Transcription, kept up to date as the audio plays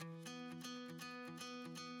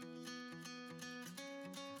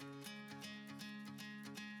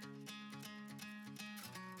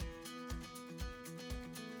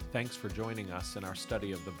Thanks for joining us in our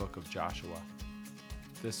study of the book of Joshua.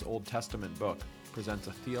 This Old Testament book presents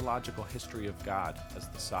a theological history of God as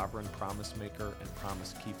the sovereign promise maker and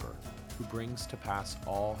promise keeper who brings to pass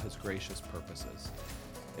all his gracious purposes.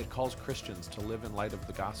 It calls Christians to live in light of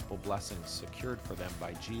the gospel blessings secured for them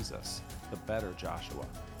by Jesus, the better Joshua.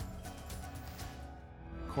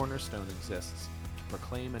 Cornerstone exists to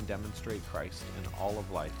proclaim and demonstrate Christ in all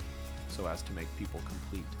of life so as to make people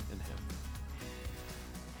complete in him.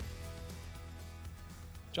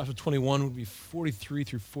 Joshua 21 will be 43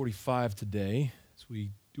 through 45 today as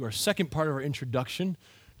we do our second part of our introduction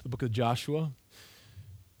to the book of Joshua.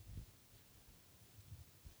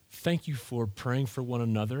 Thank you for praying for one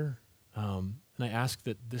another. And I ask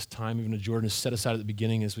that this time, even as Jordan has set aside at the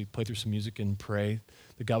beginning as we play through some music and pray,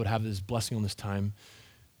 that God would have his blessing on this time.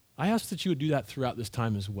 I ask that you would do that throughout this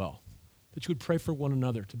time as well, that you would pray for one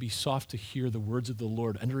another, to be soft to hear the words of the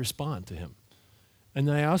Lord and to respond to him. And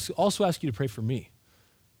then I also ask you to pray for me,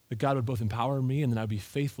 that God would both empower me and that I would be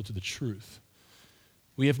faithful to the truth.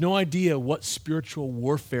 We have no idea what spiritual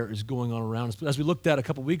warfare is going on around us, but as we looked at a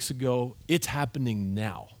couple weeks ago, it's happening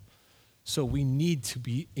now. So we need to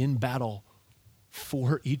be in battle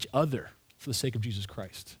for each other for the sake of Jesus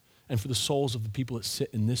Christ and for the souls of the people that sit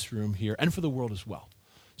in this room here and for the world as well.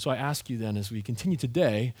 So I ask you then as we continue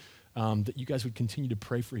today that you guys would continue to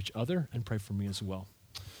pray for each other and pray for me as well.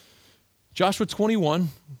 Joshua 21,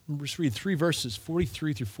 we'll just read 3 verses,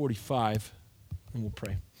 43 through 45, and we'll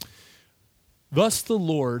pray. Thus the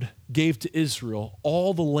Lord gave to Israel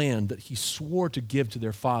all the land that he swore to give to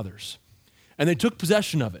their fathers. And they took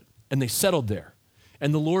possession of it, and they settled there.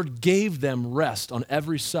 And the Lord gave them rest on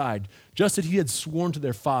every side, just as he had sworn to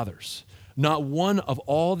their fathers. Not one of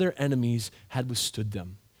all their enemies had withstood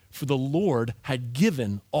them, for the Lord had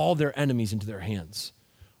given all their enemies into their hands.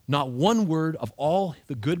 Not one word of all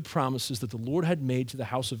the good promises that the Lord had made to the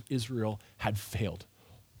house of Israel had failed.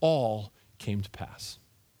 All came to pass.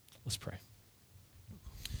 Let's pray.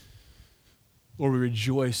 Lord, we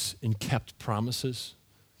rejoice in kept promises.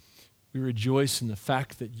 We rejoice in the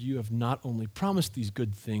fact that you have not only promised these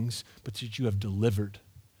good things, but that you have delivered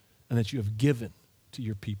and that you have given to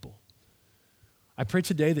your people. I pray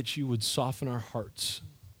today that you would soften our hearts.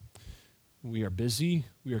 We are busy.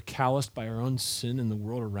 We are calloused by our own sin in the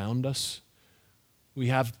world around us. We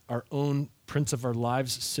have our own prince of our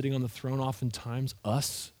lives sitting on the throne oftentimes,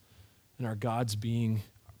 us, and our gods being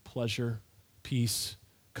pleasure, peace,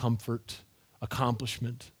 comfort,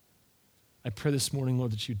 accomplishment. I pray this morning,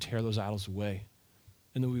 Lord, that you'd tear those idols away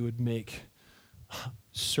and that we would make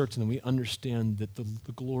certain that we understand that the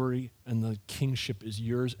glory and the kingship is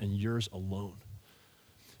yours and yours alone.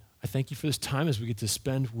 I thank you for this time as we get to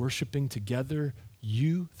spend worshiping together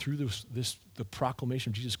you through the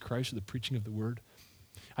proclamation of Jesus Christ or the preaching of the word.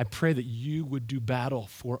 I pray that you would do battle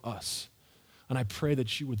for us. And I pray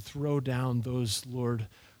that you would throw down those, Lord,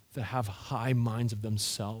 that have high minds of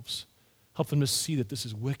themselves. Help them to see that this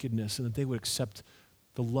is wickedness and that they would accept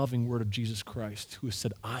the loving word of Jesus Christ, who has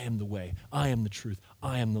said, I am the way, I am the truth,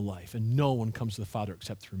 I am the life, and no one comes to the Father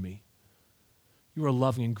except through me. You are a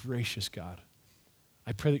loving and gracious God.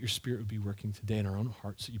 I pray that your Spirit would be working today in our own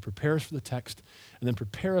hearts, that you prepare us for the text, and then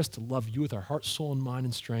prepare us to love you with our heart, soul, and mind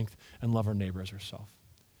and strength, and love our neighbor as ourselves.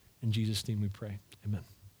 In Jesus' name we pray. Amen.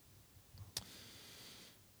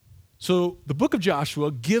 So the book of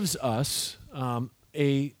Joshua gives us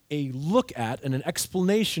a look at and an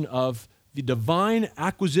explanation of the divine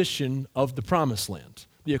acquisition of the promised land,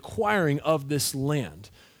 the acquiring of this land.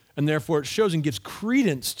 And therefore it shows and gives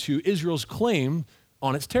credence to Israel's claim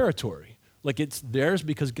on its territory. Like it's theirs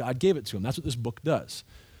because God gave it to them. That's what this book does.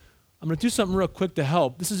 I'm going to do something real quick to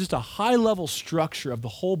help. This is just a high-level structure of the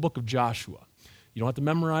whole book of Joshua. You don't have to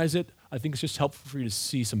memorize it. I think it's just helpful for you to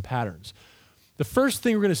see some patterns. The first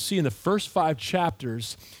thing we're going to see in the first 5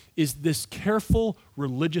 chapters is this careful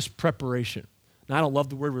religious preparation. Now, I don't love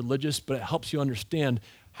the word religious, but it helps you understand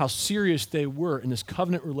how serious they were in this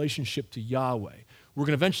covenant relationship to Yahweh. We're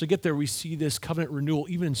going to eventually get there. We see this covenant renewal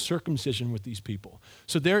even in circumcision with these people.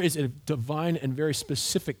 So there is a divine and very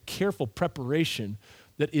specific, careful preparation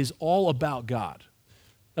that is all about God.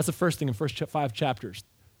 That's the first thing in first 5 chapters.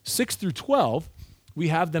 6 through 12, we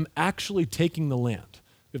have them actually taking the land.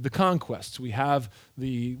 We have the conquests, we have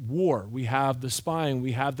the war, we have the spying,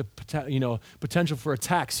 we have the potential for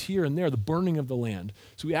attacks here and there, the burning of the land.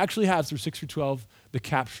 So we actually have through 6 through 12 the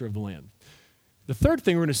capture of the land. The third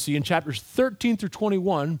thing we're going to see in chapters 13 through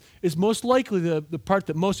 21 is most likely the part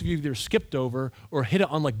that most of you either skipped over or hit it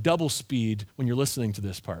on like double speed when you're listening to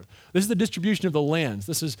this part. This is the distribution of the lands.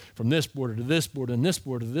 This is from this border to this border and this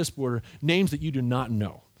border to this border, names that you do not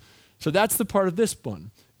know. So that's the part of this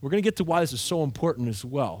one. We're going to get to why this is so important as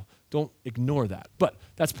well. Don't ignore that. But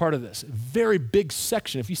that's part of this. A very big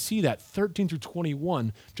section. If you see that, 13 through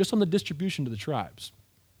 21, just on the distribution to the tribes.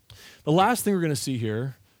 The last thing we're going to see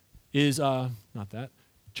here is,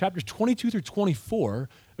 chapters 22 through 24, and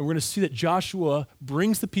we're going to see that Joshua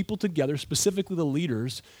brings the people together, specifically the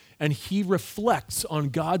leaders, and he reflects on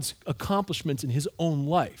God's accomplishments in his own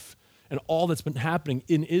life and all that's been happening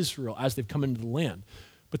in Israel as they've come into the land.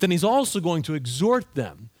 But then he's also going to exhort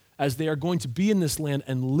them as they are going to be in this land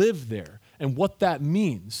and live there, and what that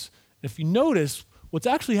means. If you notice, what's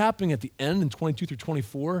actually happening at the end in 22 through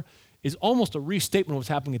 24 is almost a restatement of what's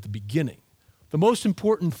happening at the beginning. The most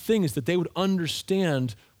important thing is that they would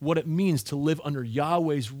understand what it means to live under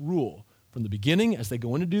Yahweh's rule from the beginning as they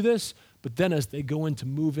go in to do this, but then as they go in to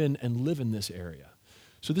move in and live in this area.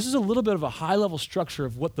 So this is a little bit of a high-level structure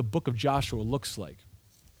of what the book of Joshua looks like.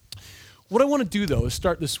 What I want to do, though, is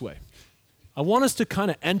start this way. I want us to kind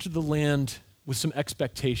of enter the land with some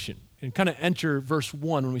expectation and kind of enter verse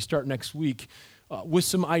 1 when we start next week with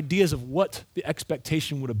some ideas of what the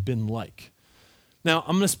expectation would have been like. Now,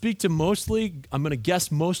 I'm going to speak to I'm going to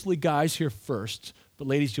guess mostly guys here first, but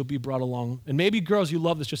ladies, you'll be brought along. And maybe girls, you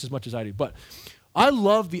love this just as much as I do. But I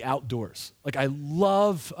love the outdoors. Like, I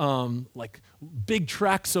love big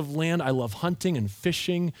tracts of land. I love hunting and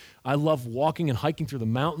fishing. I love walking and hiking through the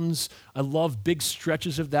mountains. I love big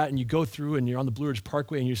stretches of that. And you go through and you're on the Blue Ridge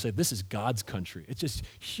Parkway and you say, this is God's country. It's just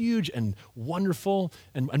huge and wonderful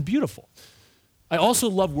and beautiful. I also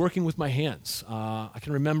love working with my hands. I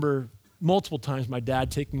can remember multiple times my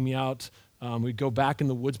dad taking me out. We'd go back in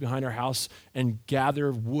the woods behind our house and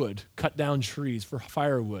gather wood, cut down trees for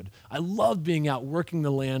firewood. I loved being out working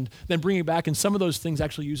the land, then bringing it back, and some of those things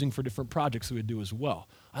actually using for different projects that we'd do as well.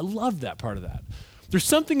 I loved that part of that. There's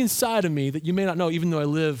something inside of me that you may not know, even though I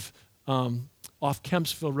live off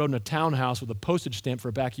Kempsville Road in a townhouse with a postage stamp for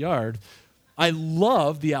a backyard. I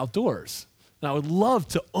love the outdoors. And I would love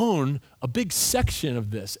to own a big section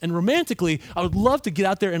of this. And romantically, I would love to get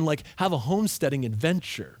out there and have a homesteading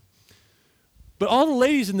adventure. But all the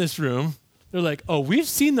ladies in this room, they're like, oh, we've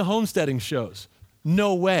seen the homesteading shows.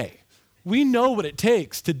 No way. We know what it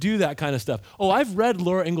takes to do that kind of stuff. Oh, I've read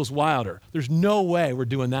Laura Ingalls Wilder. There's no way we're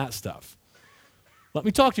doing that stuff. Let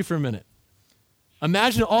me talk to you for a minute.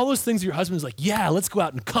 Imagine all those things your husband's like, yeah, let's go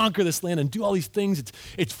out and conquer this land and do all these things.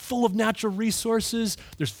 It's full of natural resources.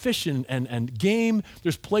 There's fish and game.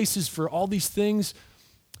 There's places for all these things.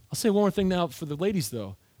 I'll say one more thing now for the ladies,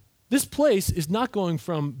 though. This place is not going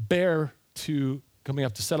from bare to coming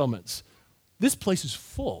up to settlements. This place is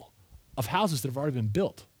full of houses that have already been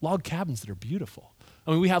built, log cabins that are beautiful.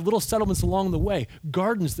 I mean, we have little settlements along the way,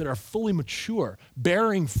 gardens that are fully mature,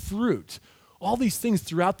 bearing fruit. All these things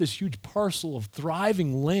throughout this huge parcel of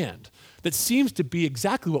thriving land that seems to be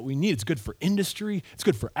exactly what we need. It's good for industry. It's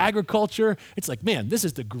good for agriculture. It's like, man, this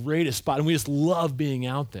is the greatest spot, and we just love being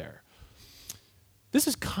out there. This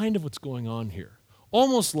is kind of what's going on here.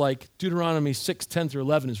 Almost like Deuteronomy 6:10 through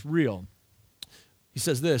 11 is real. He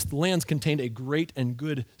says this, the lands contained great and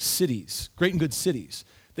good cities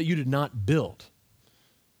that you did not build,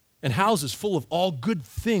 and houses full of all good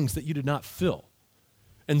things that you did not fill,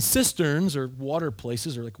 and cisterns or water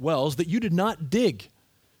places or like wells that you did not dig,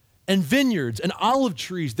 and vineyards and olive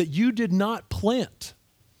trees that you did not plant.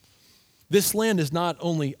 This land is not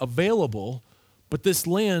only available, but this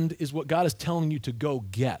land is what God is telling you to go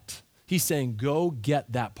get. He's saying, go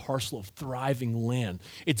get that parcel of thriving land.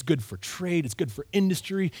 It's good for trade. It's good for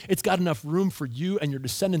industry. It's got enough room for you and your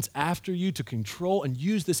descendants after you to control and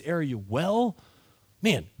use this area well.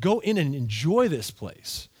 Man, go in and enjoy this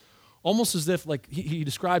place. Almost as if, like, he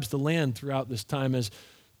describes the land throughout this time as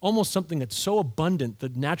almost something that's so abundant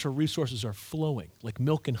that natural resources are flowing, like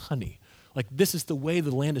milk and honey. Like, this is the way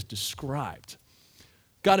the land is described.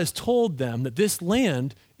 God has told them that this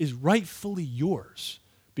land is rightfully yours,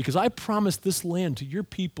 because I promised this land to your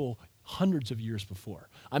people hundreds of years before.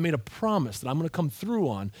 I made a promise that I'm going to come through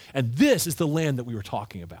on, and this is the land that we were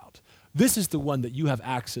talking about. This is the one that you have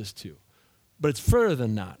access to. But it's further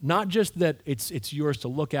than that. Not just that it's yours to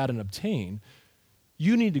look at and obtain.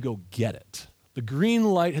 You need to go get it. The green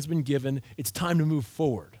light has been given. It's time to move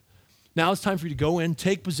forward. Now it's time for you to go in,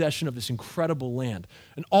 take possession of this incredible land.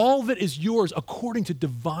 And all of it is yours according to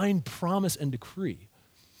divine promise and decree.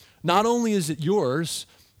 Not only is it yours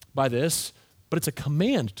by this, but it's a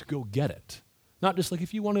command to go get it. Not just like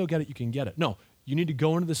if you want to go get it, you can get it. No, you need to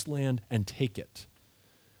go into this land and take it.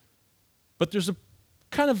 But there's a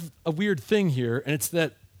kind of a weird thing here, and it's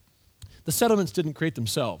that the settlements didn't create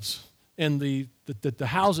themselves, and the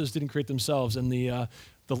houses didn't create themselves, and the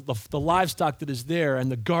the livestock that is there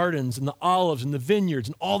and the gardens and the olives and the vineyards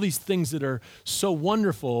and all these things that are so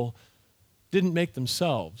wonderful didn't make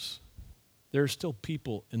themselves. There are still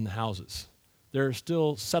people in the houses. There are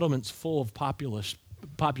still settlements full of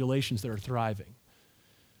populations that are thriving.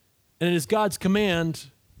 And it is God's command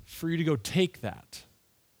for you to go take that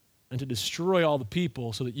and to destroy all the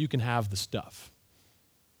people so that you can have the stuff.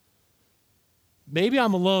 Maybe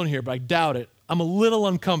I'm alone here, but I doubt it. I'm a little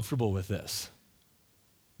uncomfortable with this.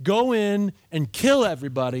 Go in and kill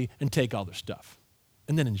everybody and take all their stuff,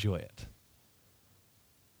 and then enjoy it.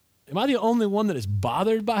 Am I the only one that is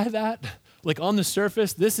bothered by that? Like on the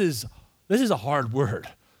surface, this is a hard word.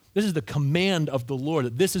 This is the command of the Lord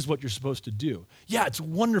that this is what you're supposed to do. Yeah, it's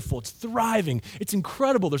wonderful. It's thriving. It's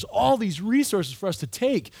incredible. There's all these resources for us to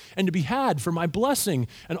take and to be had for my blessing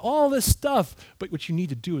and all this stuff. But what you need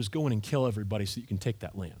to do is go in and kill everybody so you can take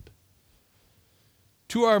that land.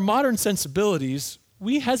 To our modern sensibilities,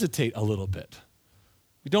 we hesitate a little bit.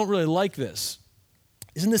 We don't really like this.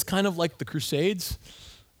 Isn't this kind of like the Crusades?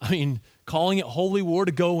 I mean, calling it holy war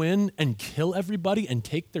to go in and kill everybody and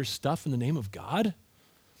take their stuff in the name of God?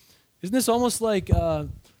 Isn't this almost like the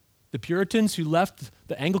Puritans who left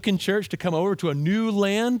the Anglican Church to come over to a new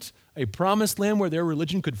land, a promised land where their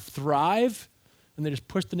religion could thrive, and they just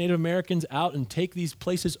pushed the Native Americans out and take these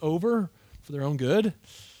places over for their own good? It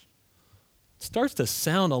starts to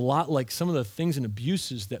sound a lot like some of the things and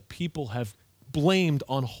abuses that people have blamed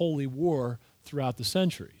on holy war throughout the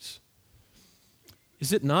centuries.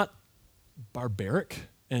 Is it not barbaric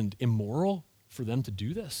and immoral for them to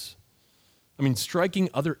do this? I mean, striking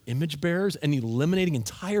other image bearers and eliminating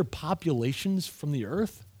entire populations from the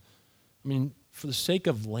earth? I mean, for the sake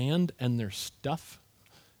of land and their stuff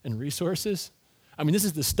and resources? I mean, this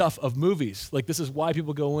is the stuff of movies. Like, this is why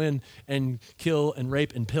people go in and kill and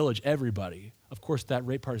rape and pillage everybody. Of course, that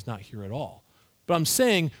rape part is not here at all. But I'm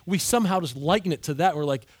saying we somehow just liken it to that. We're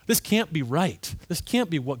like, this can't be right. This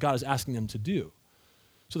can't be what God is asking them to do.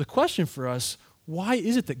 So the question for us, why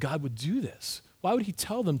is it that God would do this? Why would he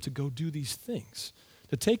tell them to go do these things,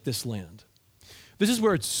 to take this land? This is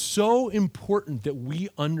where it's so important that we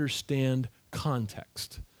understand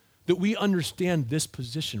context, that we understand this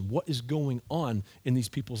position, what is going on in these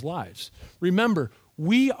people's lives. Remember,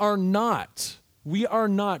 we are not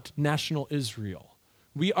national Israel.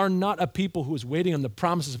 We are not a people who is waiting on the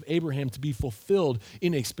promises of Abraham to be fulfilled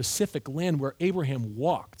in a specific land where Abraham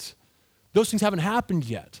walked. Those things haven't happened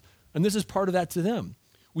yet, and this is part of that to them.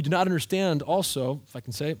 We do not understand also, if I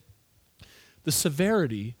can say, the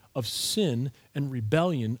severity of sin and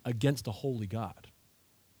rebellion against a holy God.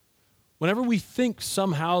 Whenever we think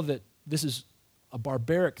somehow that this is a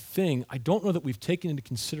barbaric thing, I don't know that we've taken into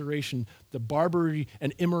consideration the barbarity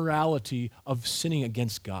and immorality of sinning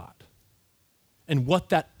against God and what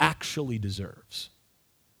that actually deserves.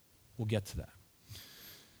 We'll get to that.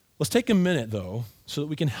 Let's take a minute, though, so that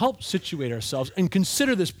we can help situate ourselves and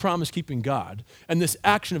consider this promise-keeping God and this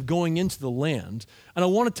action of going into the land. And I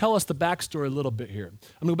want to tell us the backstory a little bit here. I'm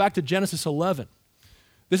going to go back to Genesis 11.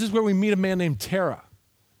 This is where we meet a man named Terah.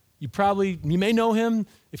 You may know him.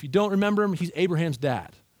 If you don't remember him, he's Abraham's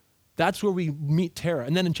dad. That's where we meet Terah.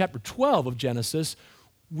 And then in chapter 12 of Genesis,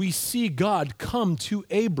 we see God come to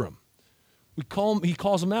Abram. He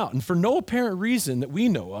calls him out. And for no apparent reason that we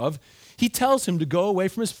know of, he tells him to go away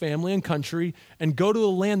from his family and country and go to the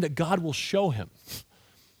land that God will show him.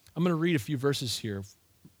 I'm going to read a few verses here.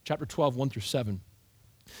 Chapter 12, 1 through 7.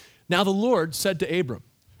 Now the Lord said to Abram,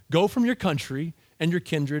 "Go from your country and your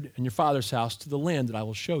kindred and your father's house to the land that I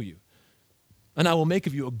will show you. And I will make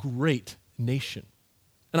of you a great nation.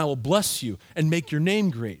 And I will bless you and make your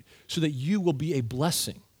name great so that you will be a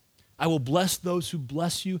blessing. I will bless those who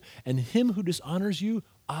bless you, and him who dishonors you,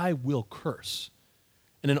 I will curse.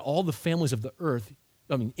 And in all the families of the earth,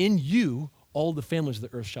 in you, all the families of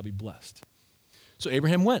the earth shall be blessed." So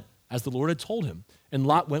Abraham went, as the Lord had told him, and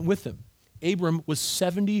Lot went with him. Abram was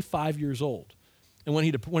 75 years old, and when he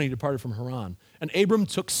departed from Haran. And Abram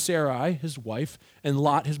took Sarai, his wife, and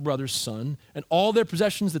Lot, his brother's son, and all their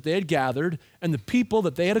possessions that they had gathered, and the people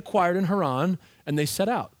that they had acquired in Haran, and they set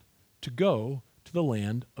out to go to the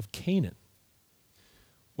land of Canaan.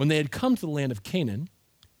 When they had come to the land of Canaan,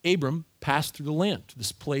 Abram passed through the land to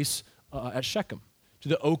this place at Shechem, to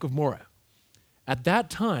the oak of Moreh. At that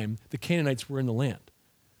time, the Canaanites were in the land.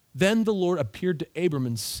 Then the Lord appeared to Abram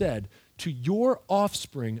and said, "To your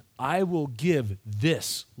offspring I will give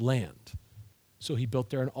this land." So he built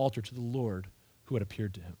there an altar to the Lord who had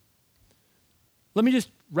appeared to him. Let me just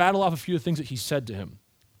rattle off a few things that he said to him.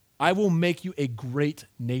 "I will make you a great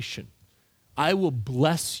nation. I will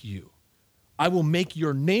bless you. I will make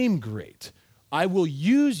your name great. I will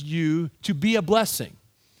use you to be a blessing."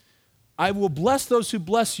 I will bless those who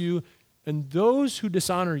bless you, and those who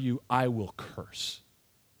dishonor you, I will curse.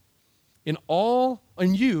 In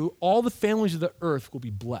you, all the families of the earth will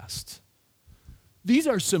be blessed. These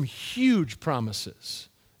are some huge promises,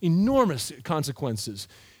 enormous consequences.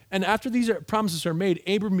 And after these promises are made,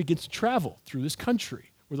 Abram begins to travel through this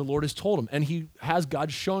country where the Lord has told him, and he has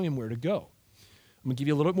God showing him where to go. I'm going to give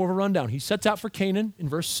you a little bit more of a rundown. He sets out for Canaan. In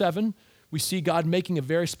verse 7, we see God making a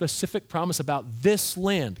very specific promise about this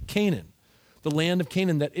land, Canaan, the land of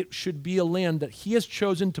Canaan, that it should be a land that he has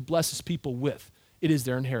chosen to bless his people with. It is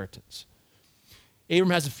their inheritance.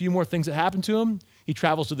 Abram has a few more things that happen to him. He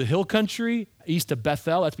travels to the hill country, east of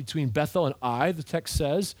Bethel. That's between Bethel and Ai, the text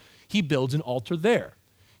says. He builds an altar there.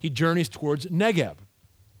 He journeys towards Negeb.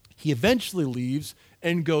 He eventually leaves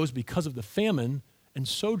and goes, because of the famine, and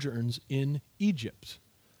sojourns in Egypt.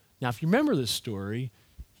 Now, if you remember this story,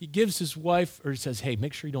 he gives his wife, or he says, hey,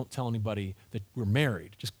 make sure you don't tell anybody that we're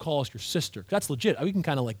married. Just call us your sister. That's legit. We can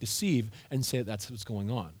kind of like deceive and say that that's what's going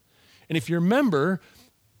on. And if you remember,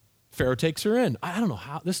 Pharaoh takes her in. I don't know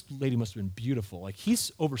how, this lady must have been beautiful. Like,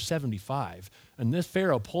 he's over 75, and this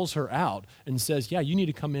Pharaoh pulls her out and says, yeah, you need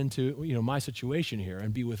to come into, my situation here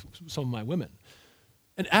and be with some of my women.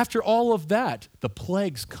 And after all of that, the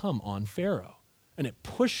plagues come on Pharaoh, and it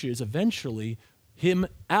pushes eventually him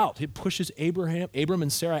out. It pushes Abram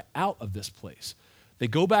and Sarai out of this place. They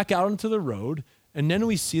go back out onto the road, and then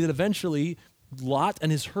we see that eventually Lot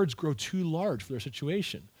and his herds grow too large for their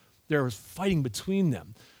situation. There's fighting between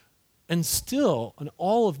them. And still, in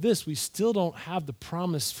all of this, we still don't have the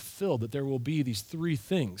promise fulfilled that there will be these three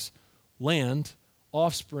things: land,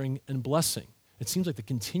 offspring, and blessing. It seems like they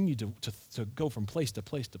continue to go from place to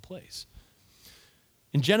place to place.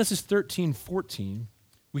 In Genesis 13:14,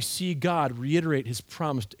 we see God reiterate his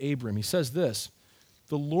promise to Abram. He says this: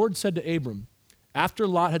 the Lord said to Abram, after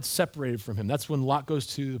Lot had separated from him, that's when Lot goes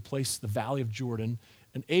to the place, the valley of Jordan,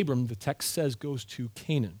 and Abram, the text says, goes to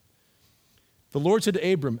Canaan. The Lord said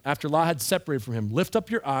to Abram, after Lot had separated from him, lift up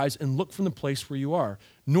your eyes and look from the place where you are,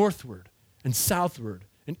 northward and southward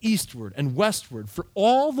and eastward and westward. For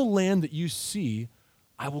all the land that you see,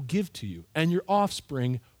 I will give to you and your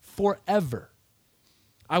offspring forever.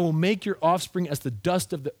 I will make your offspring as the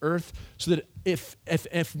dust of the earth, so that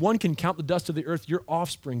if one can count the dust of the earth, your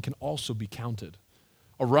offspring can also be counted.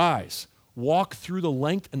 Arise, walk through the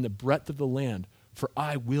length and the breadth of the land, for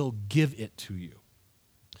I will give it to you.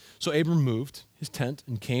 So Abram moved his tent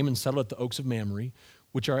and came and settled at the oaks of Mamre,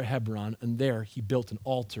 which are at Hebron, and there he built an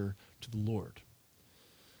altar to the Lord.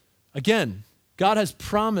 Again, God has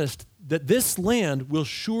promised that this land will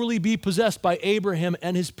surely be possessed by Abraham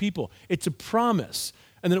and his people. It's a promise,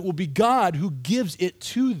 and that it will be God who gives it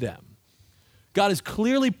to them. God has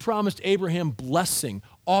clearly promised Abraham blessing,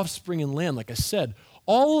 offspring, and land, like I said,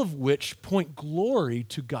 all of which point glory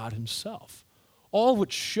to God himself, all of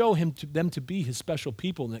which show them to be his special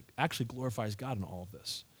people, and that actually glorifies God in all of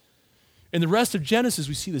this. In the rest of Genesis,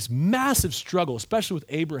 we see this massive struggle, especially with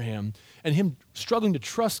Abraham, and him struggling to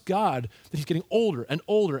trust God, that he's getting older and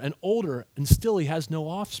older and older, and still he has no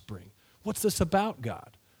offspring. What's this about,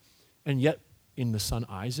 God? And yet, in the son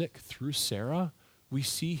Isaac, through Sarah, we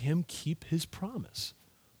see him keep his promise.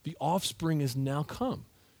 The offspring is now come.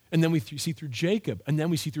 And then we see through Jacob, and then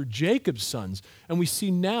we see through Jacob's sons, and we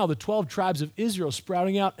see now the 12 tribes of Israel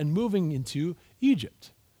sprouting out and moving into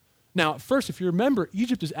Egypt. Now, first, if you remember,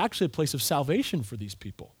 Egypt is actually a place of salvation for these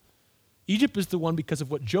people. Egypt is the one, because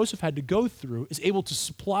of what Joseph had to go through, is able to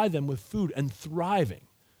supply them with food and thriving.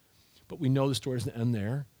 But we know the story doesn't end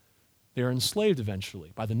there. They're enslaved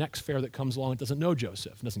eventually by the next Pharaoh that comes along and doesn't know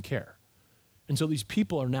Joseph and doesn't care. And so these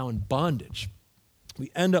people are now in bondage.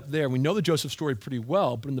 We end up there. We know the Joseph story pretty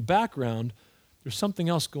well, but in the background, there's something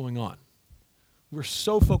else going on. We're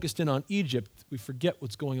so focused in on Egypt, we forget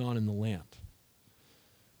what's going on in the land.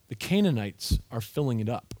 The Canaanites are filling it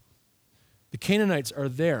up. The Canaanites are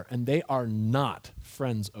there, and they are not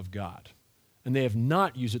friends of God. And they have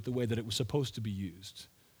not used it the way that it was supposed to be used.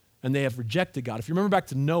 And they have rejected God. If you remember back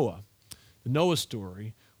to Noah, the Noah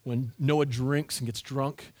story, when Noah drinks and gets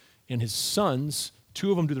drunk, and his sons,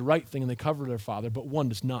 2 of them do the right thing and they cover their father, but 1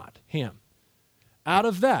 does not, Ham. Out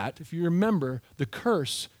of that, if you remember, the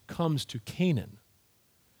curse comes to Canaan.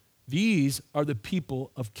 These are the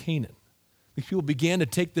people of Canaan. These people began to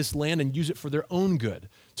take this land and use it for their own good,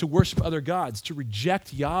 to worship other gods, to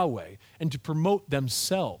reject Yahweh, and to promote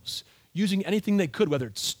themselves, using anything they could, whether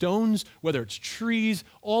it's stones, whether it's trees,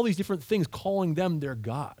 all these different things, calling them their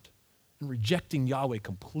God, and rejecting Yahweh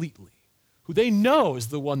completely, who they know is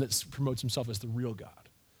the one that promotes himself as the real God.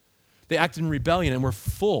 They acted in rebellion and were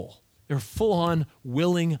they're full-on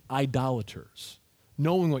willing idolaters,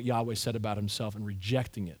 knowing what Yahweh said about himself and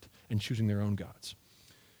rejecting it and choosing their own gods.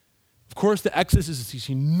 Of course, the Exodus is this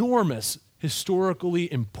enormous,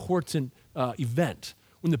 historically important event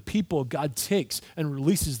when the people, God takes and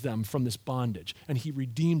releases them from this bondage, and he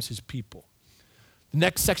redeems his people. The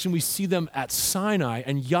next section, we see them at Sinai,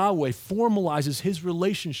 and Yahweh formalizes his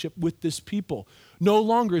relationship with this people. No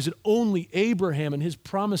longer is it only Abraham and his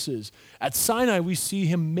promises. At Sinai, we see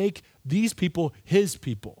him make these people his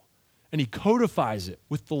people, and he codifies it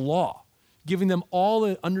with the law, giving them all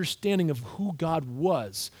an understanding of who God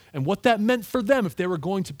was and what that meant for them if they were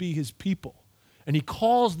going to be his people. And he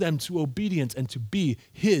calls them to obedience and to be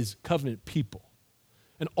his covenant people.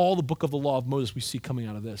 And all the book of the law of Moses we see coming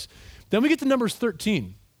out of this. Then we get to Numbers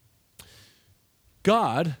 13.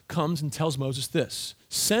 God comes and tells Moses this: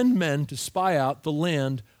 send men to spy out the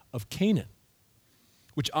land of Canaan,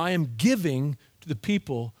 which I am giving to the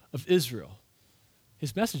people of Israel.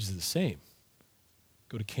 His message is the same.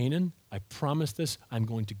 Go to Canaan. I promise this. I'm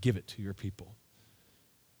going to give it to your people.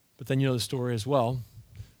 But then you know the story as well.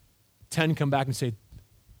 10 come back and say,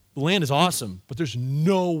 the land is awesome, but there's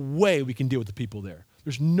no way we can deal with the people there.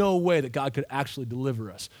 There's no way that God could actually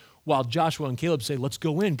deliver us. While Joshua and Caleb say, let's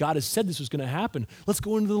go in. God has said this was going to happen. Let's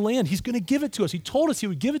go into the land. He's going to give it to us. He told us he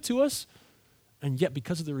would give it to us. And yet,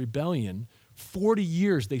 because of the rebellion, 40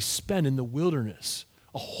 years they spend in the wilderness.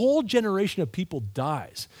 A whole generation of people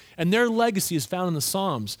dies. And their legacy is found in the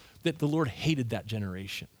Psalms that the Lord hated that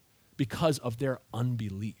generation because of their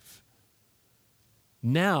unbelief.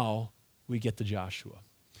 Now we get to Joshua.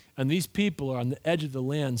 And these people are on the edge of the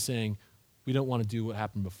land saying, we don't want to do what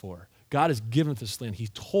happened before. God has given us this land. He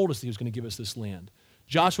told us that he was going to give us this land.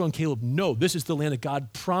 Joshua and Caleb know this is the land that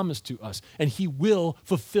God promised to us, and he will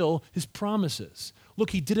fulfill his promises. Look,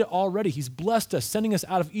 he did it already. He's blessed us, sending us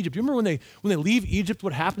out of Egypt. You remember when they leave Egypt,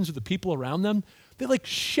 what happens with the people around them? They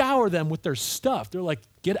shower them with their stuff. They're like,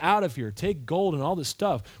 get out of here, take gold and all this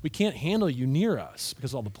stuff. We can't handle you near us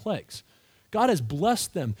because of all the plagues. God has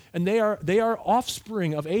blessed them, and they are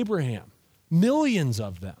offspring of Abraham, millions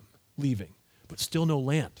of them leaving, but still no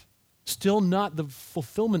land, still not the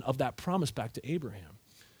fulfillment of that promise back to Abraham.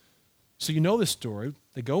 So you know this story.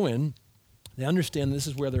 They go in, they understand this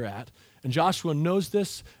is where they're at, and Joshua knows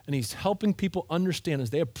this, and he's helping people understand as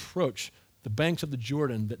they approach the banks of the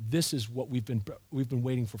Jordan that this is what we've been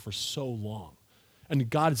waiting for so long. And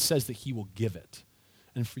God says that he will give it.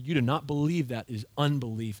 And for you to not believe that is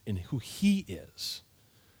unbelief in who he is.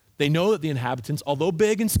 They know that the inhabitants, although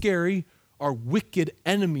big and scary, are wicked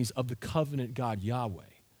enemies of the covenant God, Yahweh.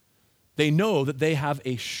 They know that they have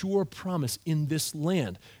a sure promise in this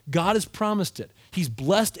land. God has promised it. He's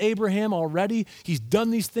blessed Abraham already. He's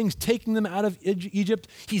done these things, taking them out of Egypt.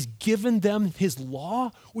 He's given them his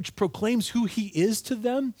law, which proclaims who he is to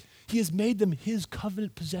them. He has made them his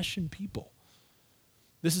covenant possession people.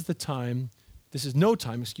 This is no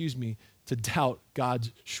time, to doubt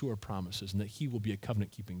God's sure promises and that he will be a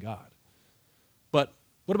covenant-keeping God. But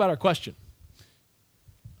what about our question?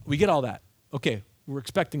 We get all that. Okay, we're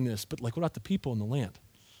expecting this, but what about the people in the land?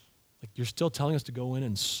 You're still telling us to go in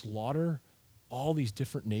and slaughter all these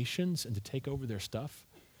different nations and to take over their stuff?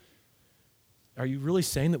 Are you really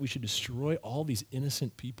saying that we should destroy all these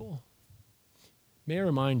innocent people? May I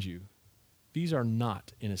remind you, these are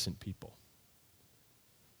not innocent people.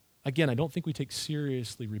 Again, I don't think we take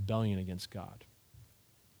seriously rebellion against God.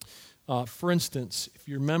 For instance, if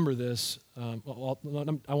you remember this, I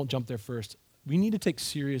won't jump there first. We need to take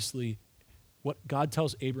seriously what God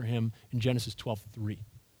tells Abraham in Genesis 12:3.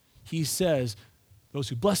 He says, those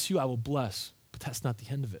who bless you, I will bless, but that's not the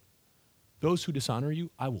end of it. Those who dishonor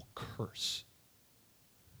you, I will curse.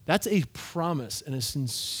 That's a promise and a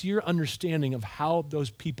sincere understanding of how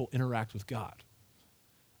those people interact with God.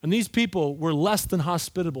 And these people were less than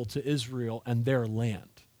hospitable to Israel and their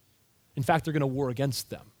land. In fact, they're going to war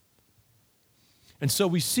against them. And so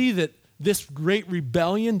we see that this great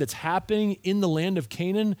rebellion that's happening in the land of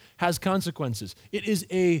Canaan has consequences. It is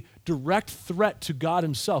a direct threat to God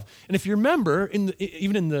himself. And if you remember,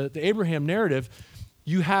 even in the Abraham narrative,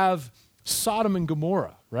 you have Sodom and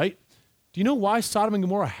Gomorrah, right? Do you know why Sodom and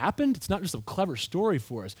Gomorrah happened? It's not just a clever story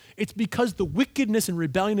for us. It's because the wickedness and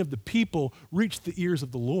rebellion of the people reached the ears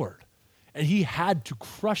of the Lord, and he had to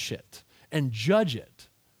crush it and judge it.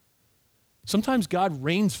 Sometimes God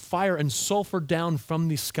rains fire and sulfur down from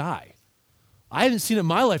the sky. I haven't seen it in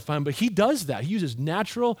my lifetime, but he does that. He uses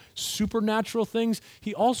natural, supernatural things.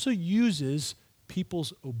 He also uses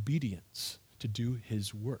people's obedience to do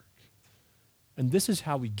his work. And this is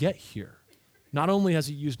how we get here. Not only has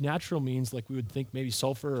he used natural means like we would think maybe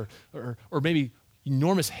sulfur or maybe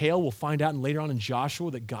enormous hail, we'll find out later on in Joshua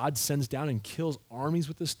that God sends down and kills armies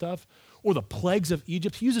with this stuff, or the plagues of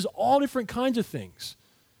Egypt. He uses all different kinds of things.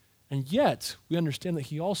 And yet, we understand that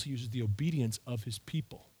he also uses the obedience of his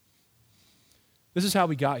people. This is how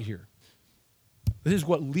we got here. This is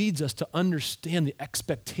what leads us to understand the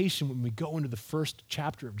expectation when we go into the first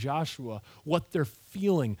chapter of Joshua, what they're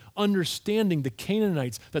feeling, understanding the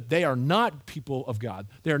Canaanites, that they are not people of God.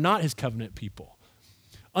 They are not his covenant people.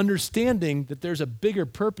 Understanding that there's a bigger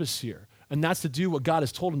purpose here, and that's to do what God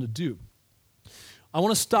has told him to do. I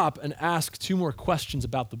want to stop and ask two more questions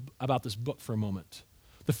about this book for a moment.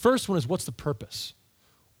 The first one is, what's the purpose?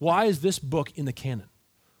 Why is this book in the canon?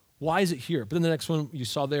 Why is it here? But then the next one you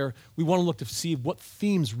saw there, we want to look to see what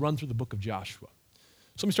themes run through the book of Joshua.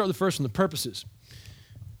 So let me start with the first one, the purposes.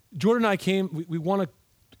 Jordan and I we want to,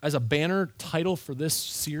 as a banner title for this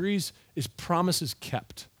series, is Promises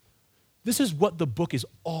Kept. This is what the book is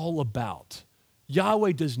all about.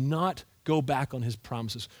 Yahweh does not go back on his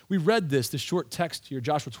promises. We read this short text here,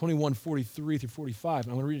 Joshua 21, 43 through 45,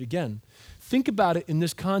 and I'm going to read it again. Think about it in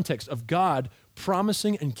this context of God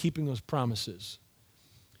promising and keeping those promises.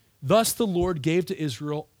 Thus the Lord gave to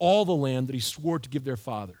Israel all the land that he swore to give their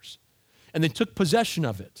fathers. And they took possession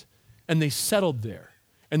of it, and they settled there.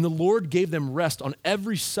 And the Lord gave them rest on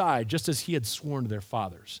every side, just as he had sworn to their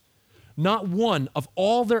fathers. Not one of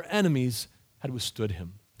all their enemies had withstood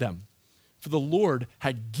them. For the Lord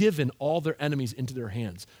had given all their enemies into their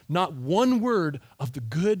hands. Not one word of the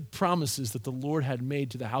good promises that the Lord had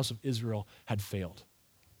made to the house of Israel had failed.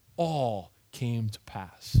 All came to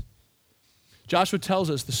pass. Joshua tells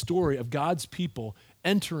us the story of God's people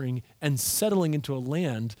entering and settling into a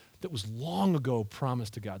land that was long ago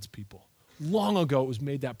promised to God's people. Long ago it was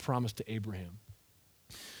made that promise to Abraham.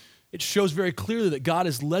 It shows very clearly that God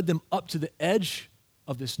has led them up to the edge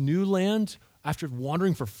of this new land after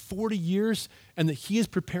wandering for 40 years, and that he is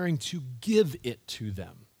preparing to give it to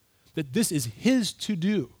them. That this is his to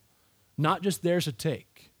do, not just theirs to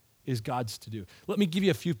take. Is God's to do. Let me give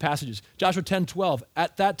you a few passages. Joshua 10:12.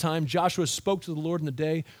 At that time, Joshua spoke to the Lord in the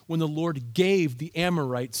day when the Lord gave the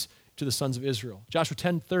Amorites to the sons of Israel. Joshua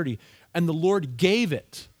 10:30. And the Lord gave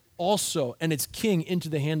it also and its king into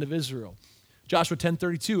the hand of Israel. Joshua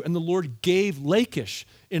 10:32. And the Lord gave Lachish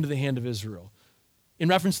into the hand of Israel. In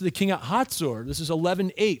reference to the king at Hatzor, this is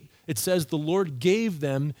 11:8. It says the Lord gave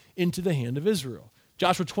them into the hand of Israel.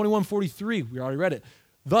 Joshua 21:43. We already read it.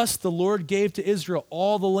 Thus the Lord gave to Israel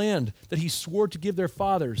all the land that he swore to give their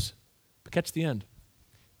fathers. But catch the end.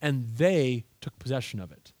 And they took possession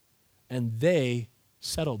of it. And they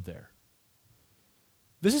settled there.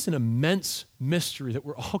 This is an immense mystery that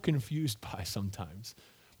we're all confused by sometimes,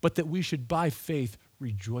 but that we should by faith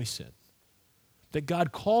rejoice in. That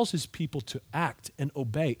God calls his people to act and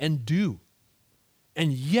obey and do.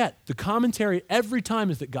 And yet the commentary every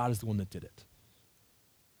time is that God is the one that did it.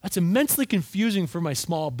 That's immensely confusing for my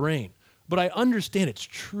small brain, but I understand it's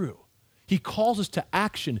true. He calls us to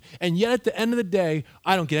action, and yet at the end of the day,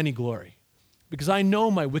 I don't get any glory because I know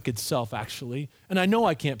my wicked self, actually, and I know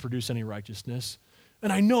I can't produce any righteousness,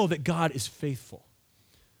 and I know that God is faithful.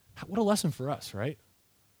 What a lesson for us, right?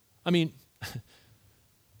 I mean,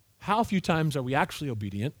 how few times are we actually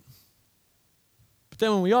obedient? But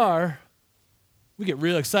then when we are, we get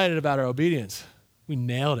real excited about our obedience. We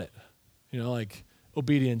nailed it. Like,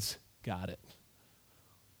 obedience, got it.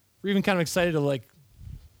 We're even kind of excited to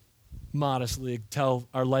modestly tell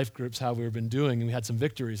our life groups how we've been doing, and we had some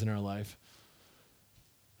victories in our life.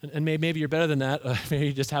 And maybe you're better than that. Maybe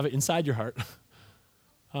you just have it inside your heart.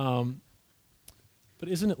 But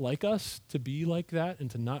isn't it like us to be like that and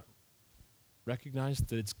to not recognize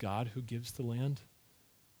that it's God who gives the land?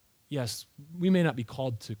 Yes, we may not be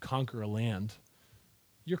called to conquer a land.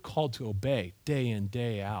 You're called to obey day in,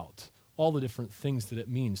 day out. All the different things that it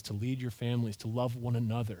means to lead your families, to love one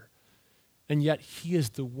another. And yet he is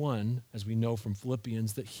the one, as we know from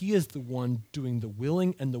Philippians, that he is the one doing the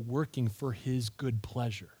willing and the working for his good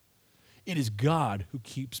pleasure. It is God who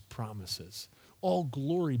keeps promises. All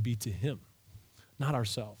glory be to him, not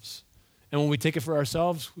ourselves. And when we take it for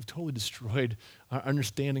ourselves, we've totally destroyed our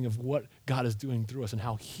understanding of what God is doing through us and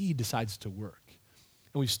how he decides to work.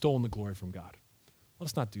 And we've stolen the glory from God.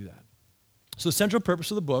 Let's not do that. So the central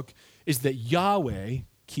purpose of the book is that Yahweh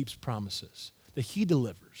keeps promises, that he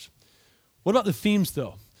delivers. What about the themes,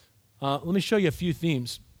 though? Let me show you a few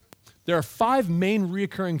themes. There are 5 main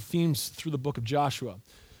reoccurring themes through the book of Joshua.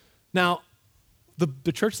 Now,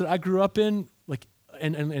 the church that I grew up in,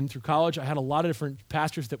 and through college, I had a lot of different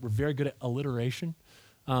pastors that were very good at alliteration.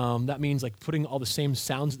 That means putting all the same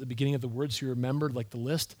sounds at the beginning of the words so you remembered, the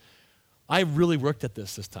list. I really worked at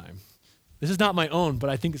this time. This is not my own, but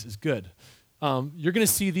I think this is good. You're going to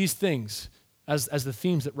see these things as the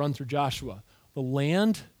themes that run through Joshua. The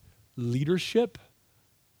land, leadership,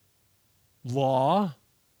 law,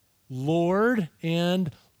 Lord and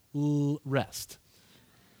rest.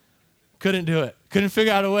 Couldn't do it. Couldn't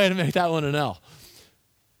figure out a way to make that one an L.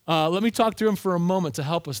 Let me talk through them for a moment to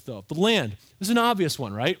help us, though. The land, this is an obvious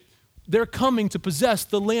one, right? They're coming to possess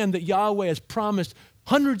the land that Yahweh has promised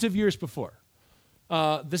hundreds of years before.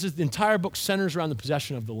 This is the entire book centers around the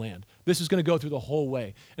possession of the land. This is going to go through the whole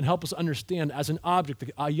way and help us understand as an object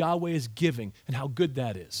that Yahweh is giving and how good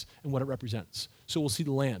that is and what it represents. So we'll see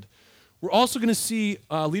the land. We're also going to see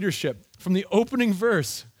leadership. From the opening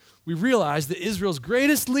verse, we realize that Israel's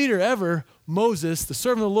greatest leader ever, Moses, the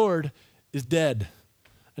servant of the Lord, is dead.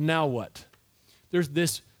 And now what? There's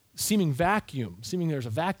this seeming there's a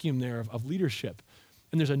vacuum there of leadership.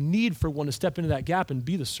 And there's a need for one to step into that gap and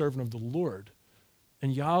be the servant of the Lord.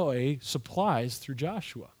 And Yahweh supplies through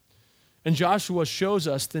Joshua. And Joshua shows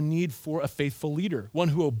us the need for a faithful leader, one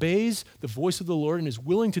who obeys the voice of the Lord and is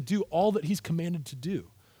willing to do all that he's commanded to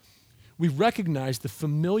do. We recognize the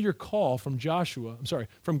familiar call from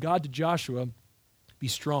God to Joshua, be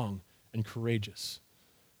strong and courageous.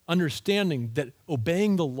 Understanding that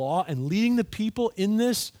obeying the law and leading the people in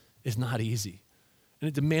this is not easy. And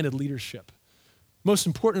it demanded leadership. Most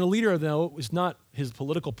important, a leader, though, was not his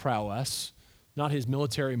political prowess, not his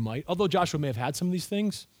military might, although Joshua may have had some of these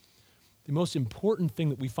things. The most important thing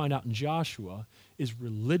that we find out in Joshua is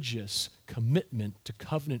religious commitment to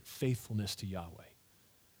covenant faithfulness to Yahweh.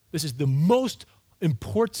 This is the most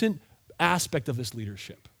important aspect of this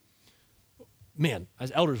leadership. Man,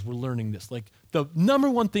 as elders, we're learning this. Like, the number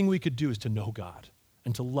one thing we could do is to know God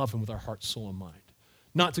and to love him with our heart, soul, and mind.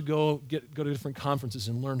 Not to go to different conferences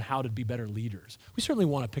and learn how to be better leaders. We certainly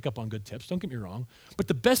want to pick up on good tips, don't get me wrong. But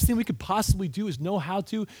the best thing we could possibly do is know how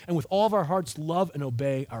to, and with all of our hearts, love and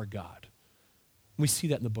obey our God. We see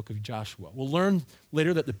that in the book of Joshua. We'll learn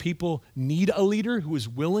later that the people need a leader who is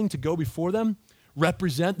willing to go before them,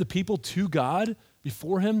 represent the people to God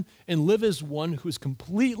before him, and live as one who is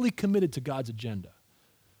completely committed to God's agenda.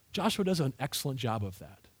 Joshua does an excellent job of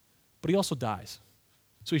that, but he also dies.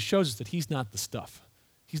 So he shows us that he's not the stuff.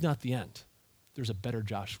 He's not the end. There's a better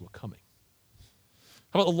Joshua coming.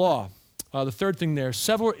 How about the law? The third thing there,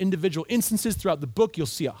 several individual instances throughout the book, you'll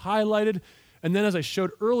see it highlighted. And then as I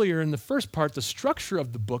showed earlier in the first part, the structure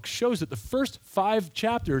of the book shows that the first 5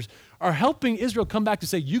 chapters are helping Israel come back to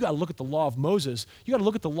say, you got to look at the law of Moses. You got to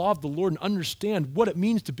look at the law of the Lord and understand what it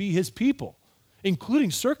means to be his people,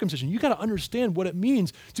 including circumcision. You got to understand what it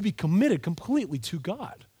means to be committed completely to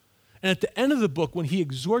God. And at the end of the book, when he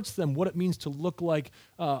exhorts them what it means to look like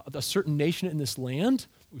a certain nation in this land,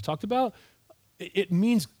 we talked about, it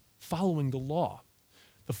means following the law.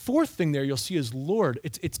 The fourth thing there you'll see is Lord.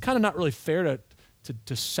 It's kind of not really fair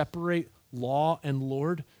to separate law and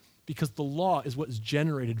Lord, because the law is what is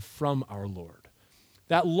generated from our Lord.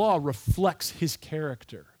 That law reflects his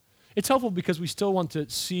character. It's helpful because we still want to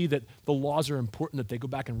see that the laws are important, that they go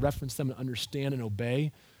back and reference them and understand and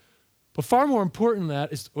obey. But far more important than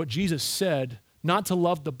that is what Jesus said, not to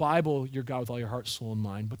love the Bible, your God, with all your heart, soul, and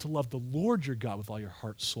mind, but to love the Lord your God with all your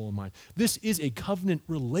heart, soul, and mind. This is a covenant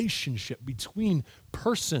relationship between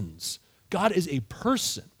persons. God is a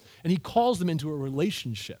person, and he calls them into a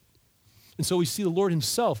relationship. And so we see the Lord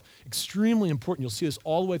himself, extremely important. You'll see this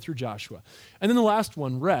all the way through Joshua. And then the last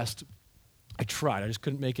one, rest. I tried. I just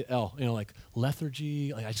couldn't make it L. Like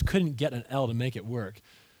lethargy. I just couldn't get an L to make it work.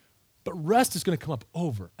 But rest is going to come up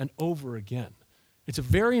over and over again. It's a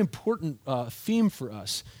very important theme for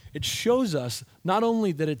us. It shows us not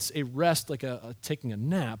only that it's a rest like taking a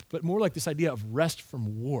nap, but more like this idea of rest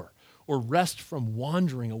from war or rest from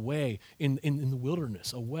wandering away in the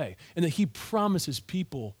wilderness, away, and that he promises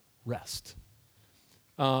people rest.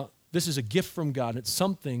 This is a gift from God. It's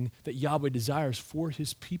something that Yahweh desires for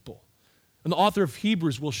his people. And the author of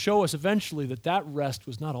Hebrews will show us eventually that rest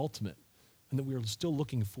was not ultimate and that we are still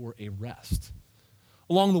looking for a rest.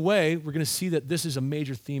 Along the way, we're going to see that this is a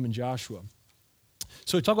major theme in Joshua.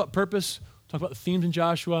 So we talk about purpose, talk about the themes in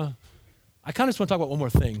Joshua. I kind of just want to talk about one more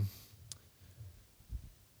thing.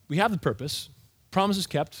 We have the purpose, promises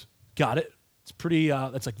kept, got it. It's pretty,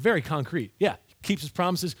 that's like very concrete. Yeah, he keeps his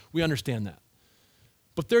promises, we understand that.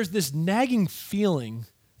 But there's this nagging feeling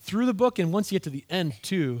through the book, and once you get to the end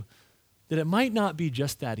too, that it might not be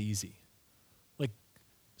just that easy. Like,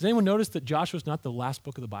 does anyone notice that Joshua's not the last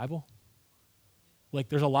book of the Bible? Like,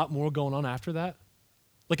 there's a lot more going on after that.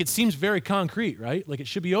 Like, it seems very concrete, right? Like, it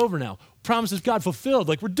should be over now. Promises God fulfilled.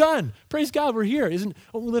 Like, we're don't we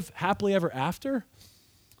live happily ever after?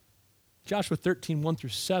 Joshua 13,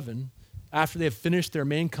 1-7, after they have finished their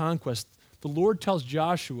main conquest, the Lord tells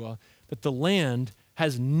Joshua that the land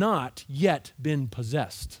has not yet been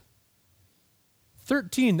possessed.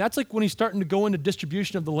 13, that's like when he's starting to go into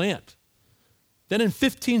distribution of the land. Then in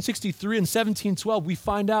 1563 and 1712, we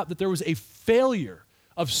find out that there was a failure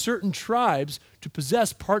of certain tribes to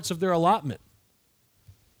possess parts of their allotment.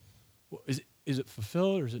 Well, is it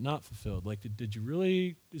fulfilled or is it not fulfilled? Like, did you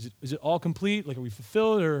really, is it all complete? Like, are we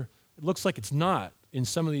fulfilled, or it looks like it's not in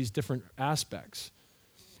some of these different aspects?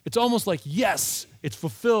 It's almost like, yes, it's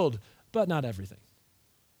fulfilled, but not everything.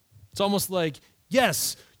 It's almost like,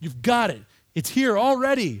 yes, you've got it. It's here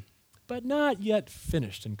already, but not yet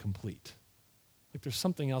finished and complete. Like, there's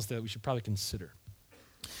something else that we should probably consider.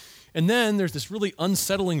 And then there's this really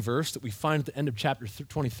unsettling verse that we find at the end of chapter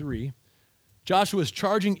 23. Joshua is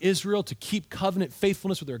charging Israel to keep covenant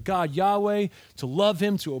faithfulness with their God, Yahweh, to love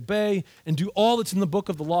him, to obey, and do all that's in the book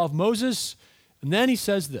of the law of Moses. And then he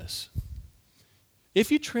says this: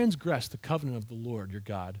 if you transgress the covenant of the Lord your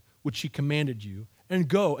God, which he commanded you, and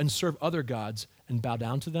go and serve other gods and bow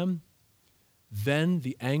down to them, then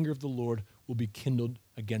the anger of the Lord will be kindled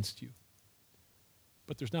against you.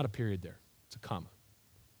 But there's not a period there. It's a comma.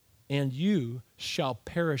 And you shall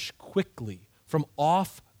perish quickly from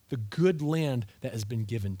off the good land that has been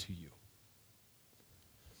given to you.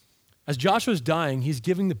 As Joshua's dying, he's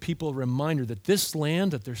giving the people a reminder that this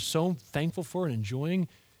land that they're so thankful for and enjoying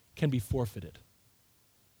can be forfeited.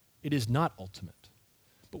 It is not ultimate.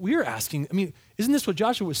 But we are asking, isn't this what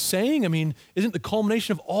Joshua was saying? Isn't the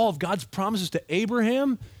culmination of all of God's promises to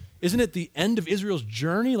Abraham? Isn't it the end of Israel's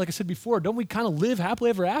journey? Like I said before, don't we kind of live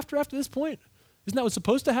happily ever after this point? Isn't that what's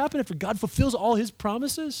supposed to happen after God fulfills all his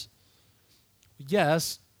promises?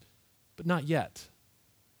 Yes, but not yet.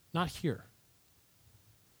 Not here.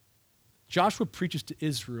 Joshua preaches to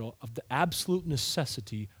Israel of the absolute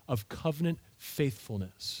necessity of covenant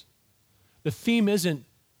faithfulness. The theme isn't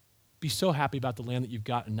be so happy about the land that you've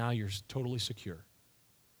got and now you're totally secure.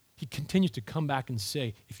 He continues to come back and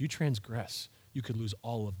say, if you transgress, you could lose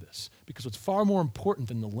all of this. Because what's far more important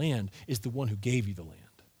than the land is the one who gave you the land.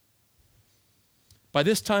 By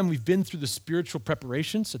this time, we've been through the spiritual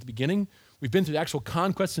preparations at the beginning. We've been through the actual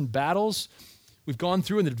conquests and battles. We've gone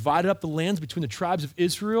through and divided up the lands between the tribes of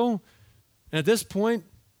Israel. And at this point,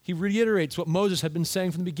 he reiterates what Moses had been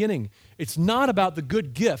saying from the beginning. It's not about the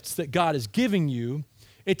good gifts that God is giving you.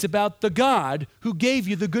 It's about the God who gave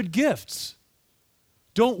you the good gifts.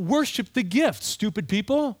 Don't worship the gifts, stupid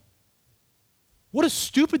people. What a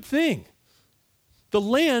stupid thing. The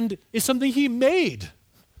land is something he made.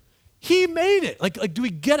 He made it. Like, do we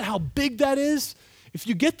get how big that is? If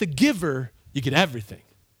you get the giver, you get everything.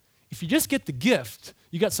 If you just get the gift,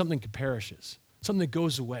 you got something that perishes, something that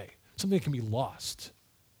goes away, something that can be lost.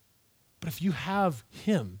 But if you have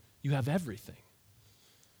him, you have everything.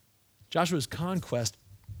 Joshua's conquest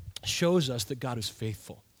shows us that God is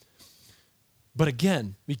faithful. But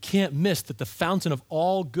again, we can't miss that the fountain of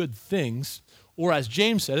all good things, or as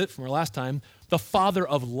James said it from our last time, the Father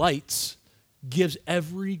of lights, gives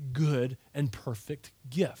every good and perfect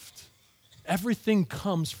gift. Everything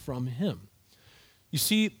comes from him. You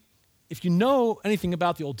see, if you know anything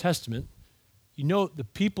about the Old Testament, you know the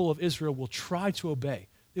people of Israel will try to obey.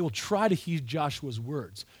 They will try to heed Joshua's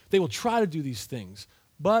words. They will try to do these things.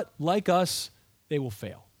 But like us, they will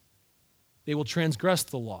fail. They will transgress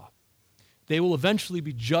the law. They will eventually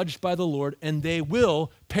be judged by the Lord, and they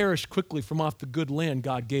will perish quickly from off the good land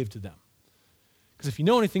God gave to them. Because if you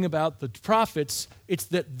know anything about the prophets, it's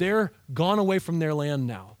that they're gone away from their land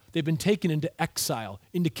now. They've been taken into exile,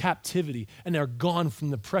 into captivity, and they're gone from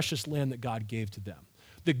the precious land that God gave to them.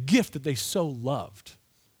 The gift that they so loved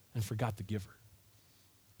and forgot the giver.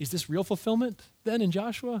 Is this real fulfillment then in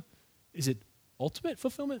Joshua? Is it ultimate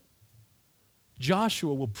fulfillment?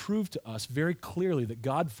 Joshua will prove to us very clearly that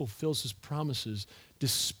God fulfills his promises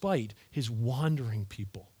despite his wandering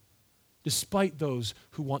people, despite those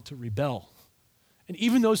who want to rebel, and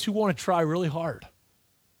even those who want to try really hard.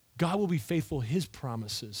 God will be faithful to his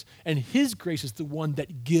promises, and his grace is the one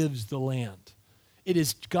that gives the land. It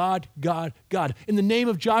is God, God, God. In the name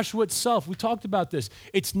of Joshua itself, we talked about this.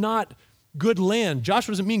 It's not good land.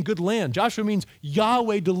 Joshua doesn't mean good land. Joshua means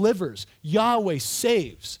Yahweh delivers. Yahweh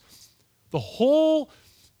saves. The whole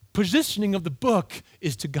positioning of the book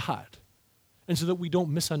is to God. And so that we don't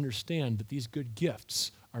misunderstand that these good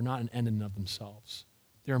gifts are not an end in and of themselves.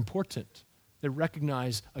 They're important. They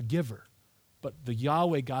recognize a giver. But the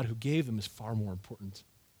Yahweh God who gave them is far more important.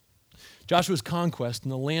 Joshua's conquest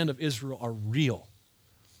and the land of Israel are real.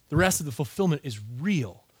 The rest of the fulfillment is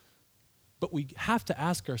real. But we have to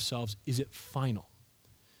ask ourselves, is it final?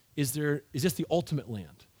 Is this the ultimate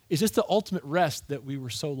land? Is this the ultimate rest that we were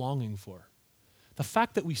so longing for? The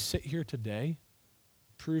fact that we sit here today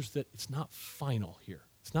proves that it's not final here.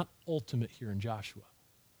 It's not ultimate here in Joshua.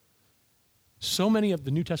 So many of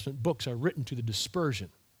the New Testament books are written to the dispersion,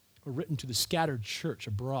 are written to the scattered church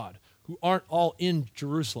abroad who aren't all in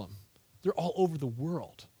Jerusalem. They're all over the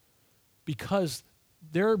world because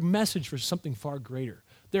their message was something far greater.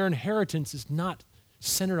 Their inheritance is not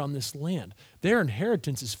centered on this land. Their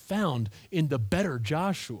inheritance is found in the better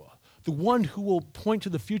Joshua, the one who will point to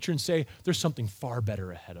the future and say, there's something far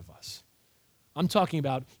better ahead of us. I'm talking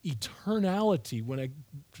about eternality when I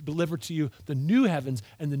deliver to you the new heavens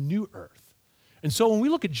and the new earth. And so when we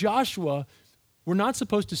look at Joshua, we're not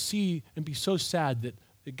supposed to see and be so sad that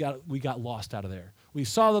we got lost out of there. We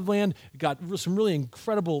saw the land, got some really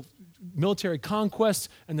incredible military conquests,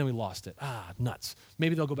 and then we lost it. Nuts.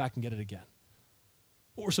 Maybe they'll go back and get it again.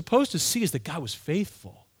 What we're supposed to see is that God was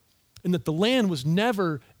faithful and that the land was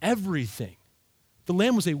never everything. The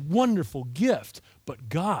land was a wonderful gift, but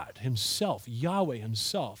God himself, Yahweh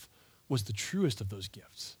himself, was the truest of those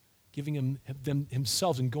gifts, giving them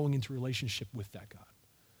himself and going into relationship with that God.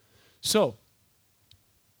 So,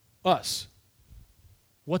 us,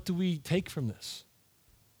 what do we take from this?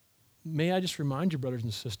 May I just remind you, brothers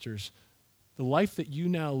and sisters, the life that you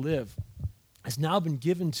now live has now been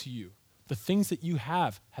given to you. The things that you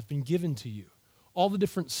have been given to you. All the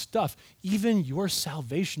different stuff, even your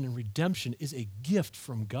salvation and redemption is a gift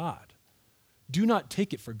from God. Do not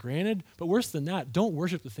take it for granted, but worse than that, don't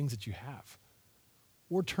worship the things that you have.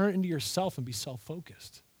 Or turn it into yourself and be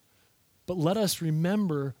self-focused. But let us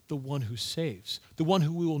remember the one who saves, the one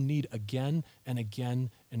who we will need again and again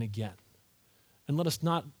and again. And let us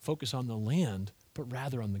not focus on the land, but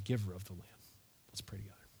rather on the giver of the land. Let's pray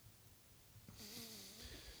together.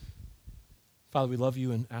 Father, we love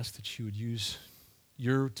you and ask that you would use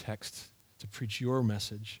your text to preach your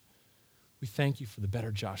message. We thank you for the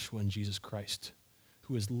better Joshua in Jesus Christ,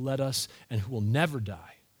 who has led us and who will never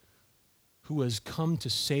die, who has come to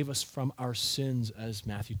save us from our sins, as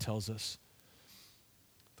Matthew tells us.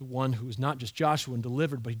 The one who is not just Joshua and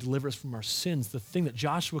delivered, but he delivers us from our sins, the thing that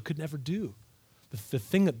Joshua could never do, the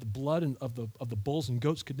thing that the blood of the bulls and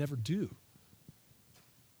goats could never do.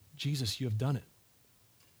 Jesus, you have done it.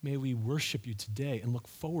 May we worship you today and look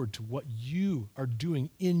forward to what you are doing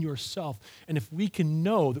in yourself. And if we can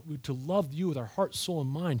know that to love you with our heart, soul, and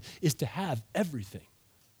mind is to have everything.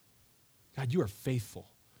 God, you are faithful.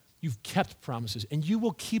 You've kept promises, and you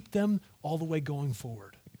will keep them all the way going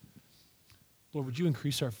forward. Lord, would you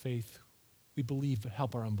increase our faith? We believe, but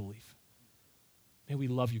help our unbelief. May we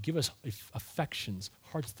love you. Give us affections,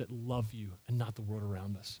 hearts that love you, and not the world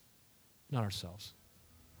around us, not ourselves.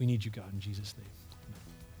 We need you, God, in Jesus' name.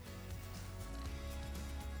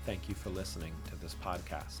 Thank you for listening to this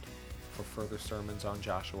podcast. For further sermons on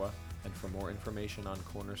Joshua and for more information on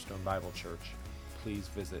Cornerstone Bible Church, please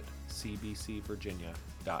visit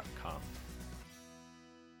cbcvirginia.com.